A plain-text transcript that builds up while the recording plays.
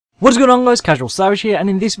What's going on guys, CasualSavage here, and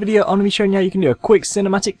in this video I'm going to be showing you how you can do a quick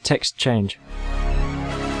cinematic text change.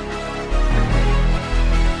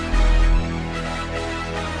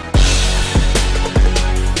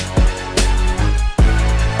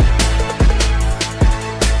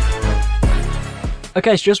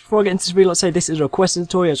 Okay, so just before I get into this video, let's say this is a requested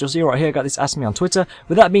tutorial. As you'll see right here, I got this Ask Me on Twitter.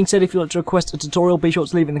 With that being said, if you'd like to request a tutorial, be sure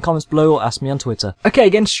to leave it in the comments below or ask me on Twitter. Okay,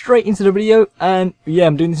 again, straight into the video, and yeah,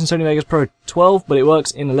 I'm doing this in Sony Vegas Pro 12, but it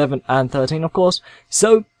works in 11 and 13, of course.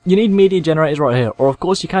 So, you need media generators right here, or of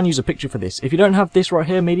course you can use a picture for this. If you don't have this right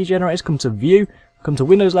here, media generators, come to View, come to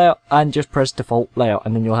Windows Layout, and just press Default Layout,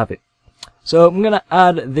 and then you'll have it. So, I'm going to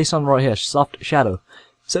add this on right here, Soft Shadow.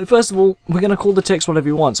 So first of all, we're going to call the text whatever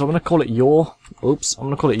you want. So I'm going to call it your. Oops, I'm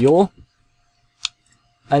going to call it your.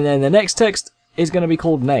 And then the next text is going to be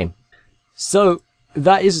called name. So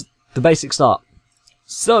that is the basic start.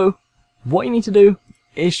 So what you need to do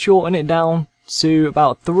is shorten it down to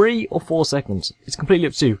about 3 or 4 seconds. It's completely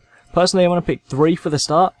up to you. Personally, I want to pick 3 for the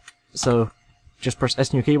start. So just press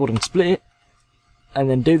S on your keyboard and split it. And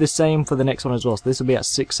then do the same for the next one as well. So this will be at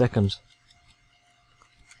 6 seconds.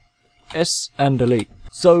 S and delete.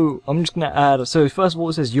 So I'm just going to add, so first of all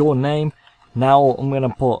it says your name. Now I'm going to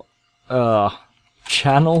put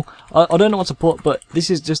channel. I don't know what to put, but this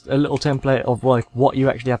is just a little template of like what you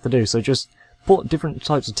actually have to do. So just put different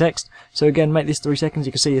types of text. So again, make this 3 seconds.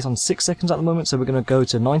 You can see it's on 6 seconds at the moment, so we're going to go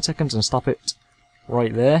to 9 seconds and stop it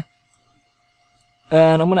right there.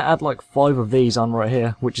 And I'm going to add like 5 of these on right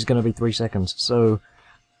here, which is going to be 3 seconds. So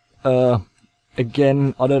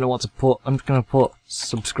again, I don't know what to put. I'm just going to put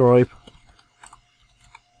subscribe.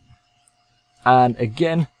 And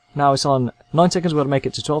again, now it's on 9 seconds, we're going to make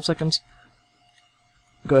it to 12 seconds.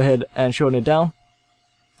 Go ahead and shorten it down.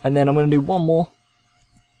 And then I'm going to do one more.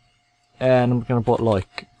 And I'm going to put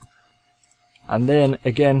like. And then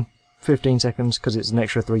again, 15 seconds, because it's an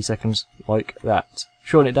extra 3 seconds, like that.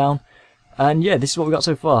 Shorten it down. And yeah, this is what we got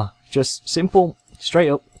so far. Just simple,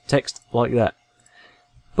 straight up text like that.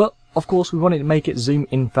 But of course we wanted to make it zoom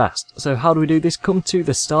in fast. So how do we do this? Come to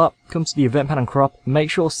the start, come to the event panel and crop, make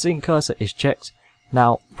sure sync cursor is checked.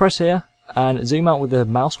 Now press here and zoom out with the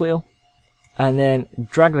mouse wheel, and then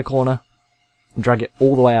drag the corner and drag it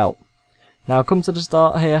all the way out. Now come to the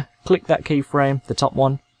start here, click that keyframe, the top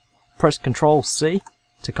one, press Ctrl C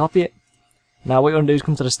to copy it. Now what you want to do is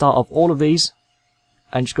come to the start of all of these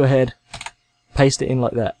and just go ahead, paste it in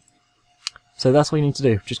like that. So that's what you need to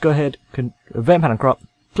do. Just go ahead, event panel and crop,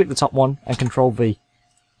 click the top one and Ctrl V,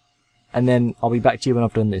 and then I'll be back to you when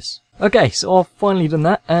I've done this. Okay, so I've finally done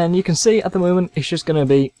that, and you can see at the moment it's just going to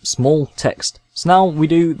be small text. So now we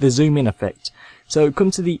do the zoom in effect. So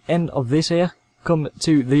come to the end of this here, come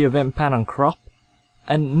to the event pan and crop,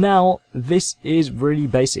 and now this is really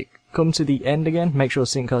basic. Come to the end again, make sure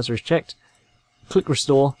sync cursor is checked, click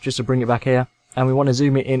restore just to bring it back here, and we want to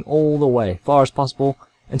zoom it in all the way, far as possible,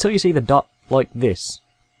 until you see the dot like this.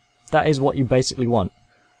 That is what you basically want.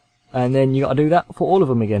 And then you got to do that for all of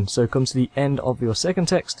them again. So come to the end of your second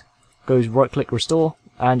text, goes right click restore,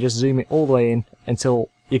 and just zoom it all the way in until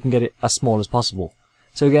you can get it as small as possible.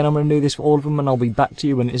 So again, I'm going to do this for all of them, and I'll be back to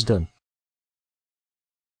you when it is done.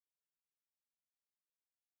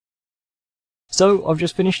 So I've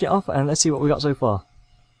just finished it off, and let's see what we got so far.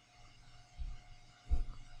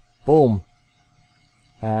 Boom.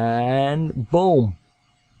 And boom.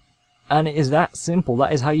 And it is that simple.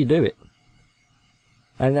 That is how you do it.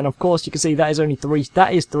 And then of course you can see that is only 3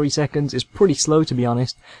 seconds. It's pretty slow to be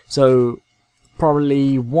honest. So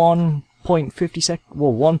probably 1.50 seconds,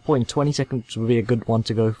 well 1.20 seconds would be a good one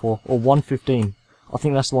to go for, or 1.15. I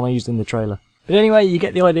think that's the one I used in the trailer. But anyway, you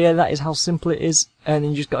get the idea. That is how simple it is, and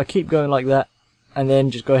then you just got to keep going like that, and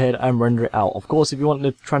then just go ahead and render it out. Of course, if you want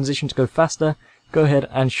the transition to go faster, go ahead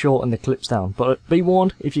and shorten the clips down. But be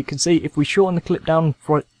warned, if you can see, if we shorten the clip down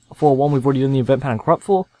for one we've already done the event pan and crop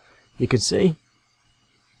for, you can see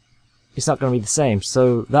it's not going to be the same.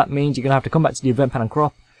 So that means you're going to have to come back to the event pan and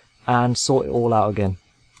crop and sort it all out again.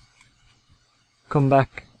 Come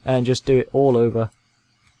back and just do it all over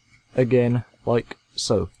again like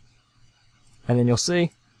so. And then you'll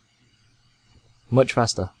see much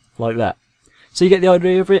faster like that. So you get the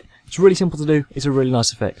idea of it. It's really simple to do. It's a really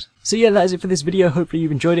nice effect. So yeah, that is it for this video. Hopefully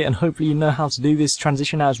you've enjoyed it, and hopefully you know how to do this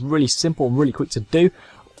transition now. It's really simple and really quick to do.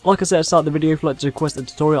 Like I said at the start of the video, if you'd like to request a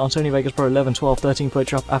tutorial on Sony Vegas Pro 11, 12, 13,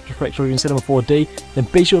 Photoshop, After Effects, or even Cinema 4D, then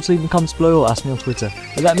be sure to leave in the comments below or ask me on Twitter.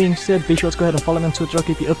 With that being said, be sure to go ahead and follow me on Twitter. I'll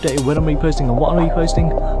keep you updated when I'm reposting and what I'm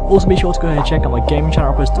reposting. Also be sure to go ahead and check out my gaming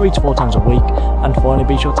channel. I post 3 to 4 times a week. And finally,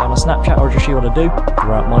 be sure to have my Snapchat or just see what I do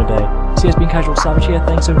throughout my day. So it's been CasualSavage here.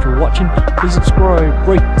 Thanks so much for watching. Please subscribe,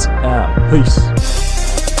 rate, peace.